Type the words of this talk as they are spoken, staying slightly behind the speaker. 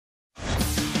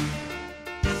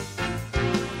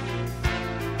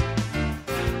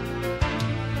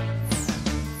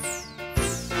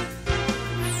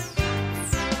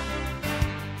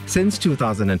Since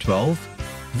 2012,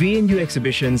 VNU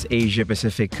Exhibitions Asia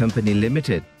Pacific Company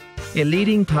Limited, a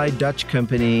leading Thai-Dutch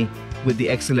company with the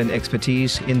excellent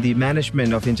expertise in the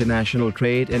management of international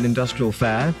trade and industrial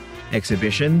fair,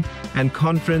 exhibition and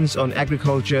conference on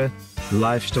agriculture,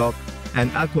 livestock and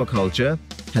aquaculture,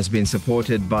 has been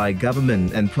supported by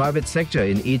government and private sector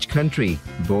in each country,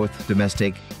 both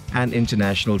domestic and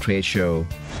international trade show.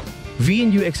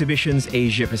 VNU Exhibitions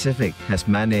Asia Pacific has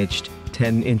managed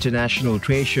 10 international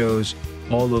trade shows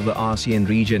all over ASEAN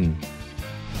region.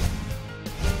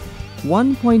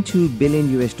 1.2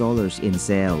 billion US dollars in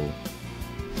sale.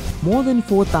 More than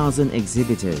 4,000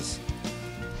 exhibitors.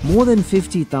 More than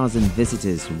 50,000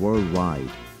 visitors worldwide.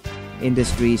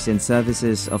 Industries and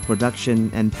services of production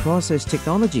and process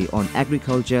technology on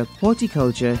agriculture,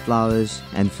 horticulture, flowers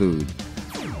and food.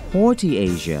 Horti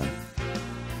Asia.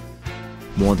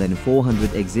 More than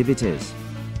 400 exhibitors.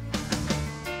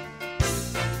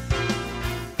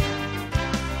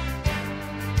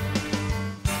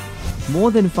 More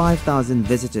than 5,000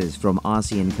 visitors from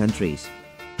ASEAN countries.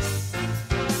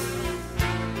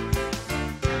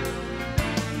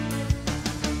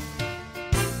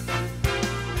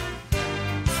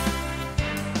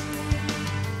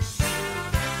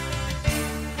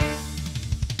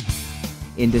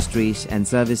 Industries and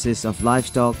services of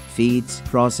livestock, feeds,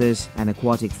 process and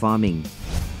aquatic farming.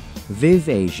 VIV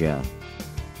Asia.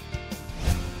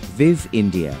 VIV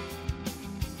India.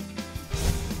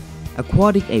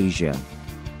 Aquatic Asia.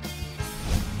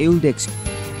 Ildex.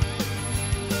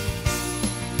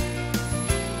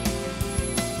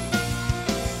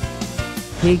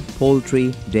 Pig,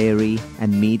 poultry, dairy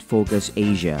and meat focus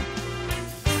Asia.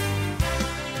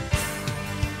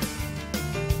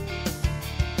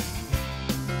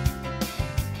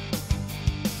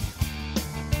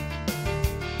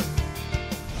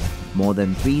 More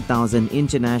than 3,000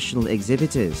 international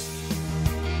exhibitors.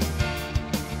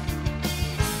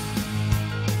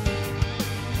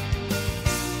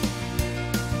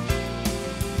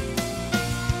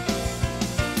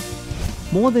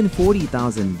 More than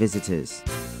 40,000 visitors.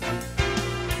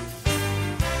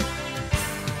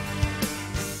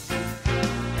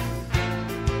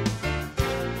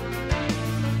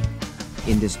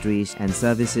 Industries and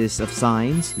services of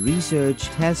science, research,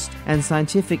 test and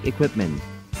scientific equipment.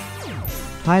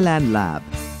 Thailand Lab.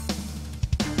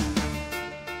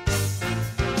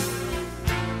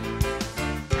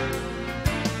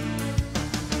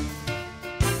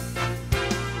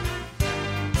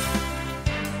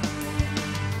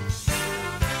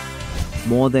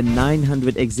 More than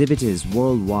 900 exhibitors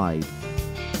worldwide.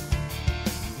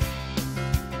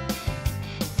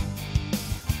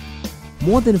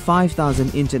 More than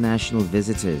 5,000 international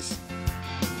visitors.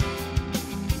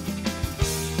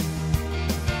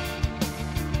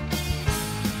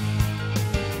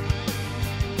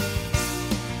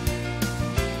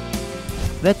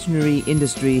 Veterinary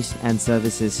industries and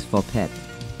services for pet.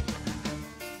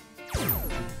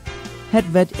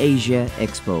 HetVet Asia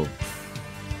Expo.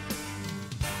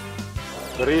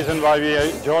 The reason why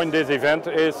we joined this event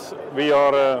is we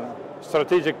are a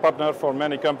strategic partner for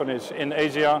many companies in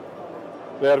Asia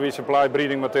where we supply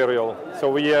breeding material. So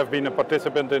we have been a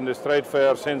participant in this trade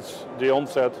fair since the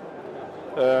onset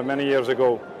many years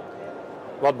ago.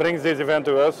 What brings this event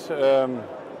to us?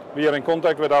 We are in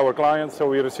contact with our clients, so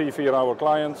we receive here our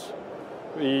clients.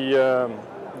 We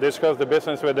discuss the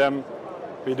business with them.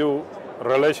 We do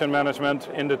relation management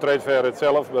in the trade fair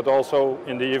itself, but also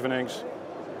in the evenings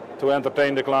to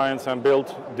entertain the clients and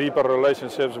build deeper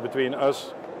relationships between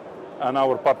us and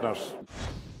our partners.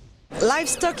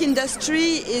 Livestock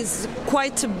industry is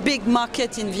quite a big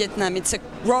market in Vietnam. It's a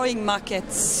growing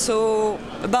market. So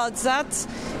about that,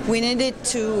 we needed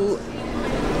to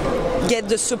get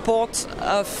the support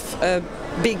of a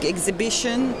big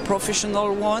exhibition,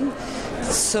 professional one.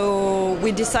 So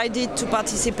we decided to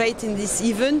participate in this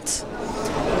event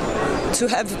to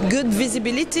have good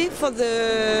visibility for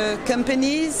the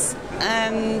companies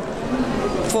and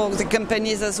for the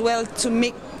companies as well to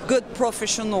make good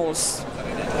professionals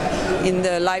in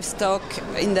the livestock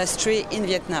industry in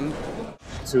Vietnam.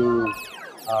 To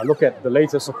look at the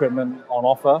latest equipment on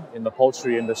offer in the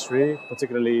poultry industry,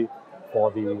 particularly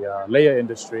for the layer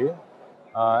industry,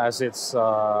 as it's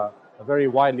a very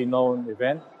widely known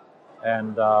event,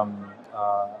 and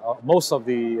most of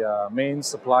the main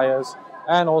suppliers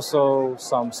and also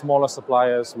some smaller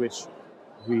suppliers which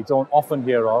we don't often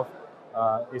hear of.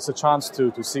 It's a chance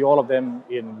to see all of them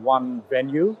in one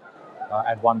venue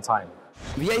at one time.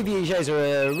 VIV Asia is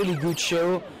a really good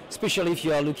show, especially if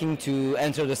you are looking to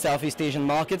enter the Southeast Asian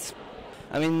markets.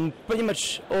 I mean, pretty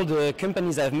much all the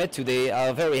companies I've met today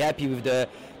are very happy with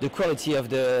the quality of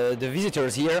the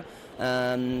visitors here.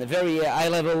 Very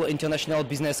high-level international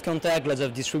business contact, lots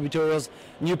of distributors,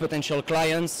 new potential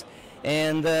clients,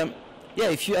 and yeah,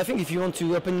 I think if you want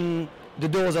to open the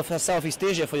doors of Southeast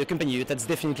Asia for your company, that's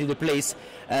definitely the place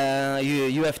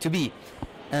you have to be.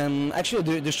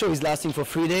 Actually, the show is lasting for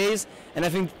 3 days, and I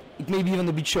think it may be even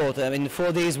a bit short. I mean,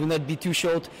 4 days will not be too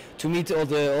short to meet all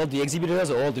the exhibitors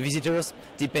or all the visitors,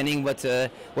 depending what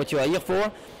you are here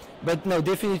for. But no,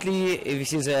 definitely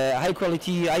this is a high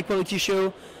quality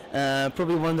show.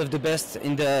 Probably one of the best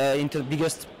in the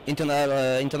biggest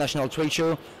international trade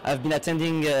show I've been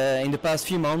attending in the past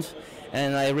few months,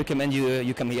 and I recommend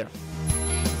you come here.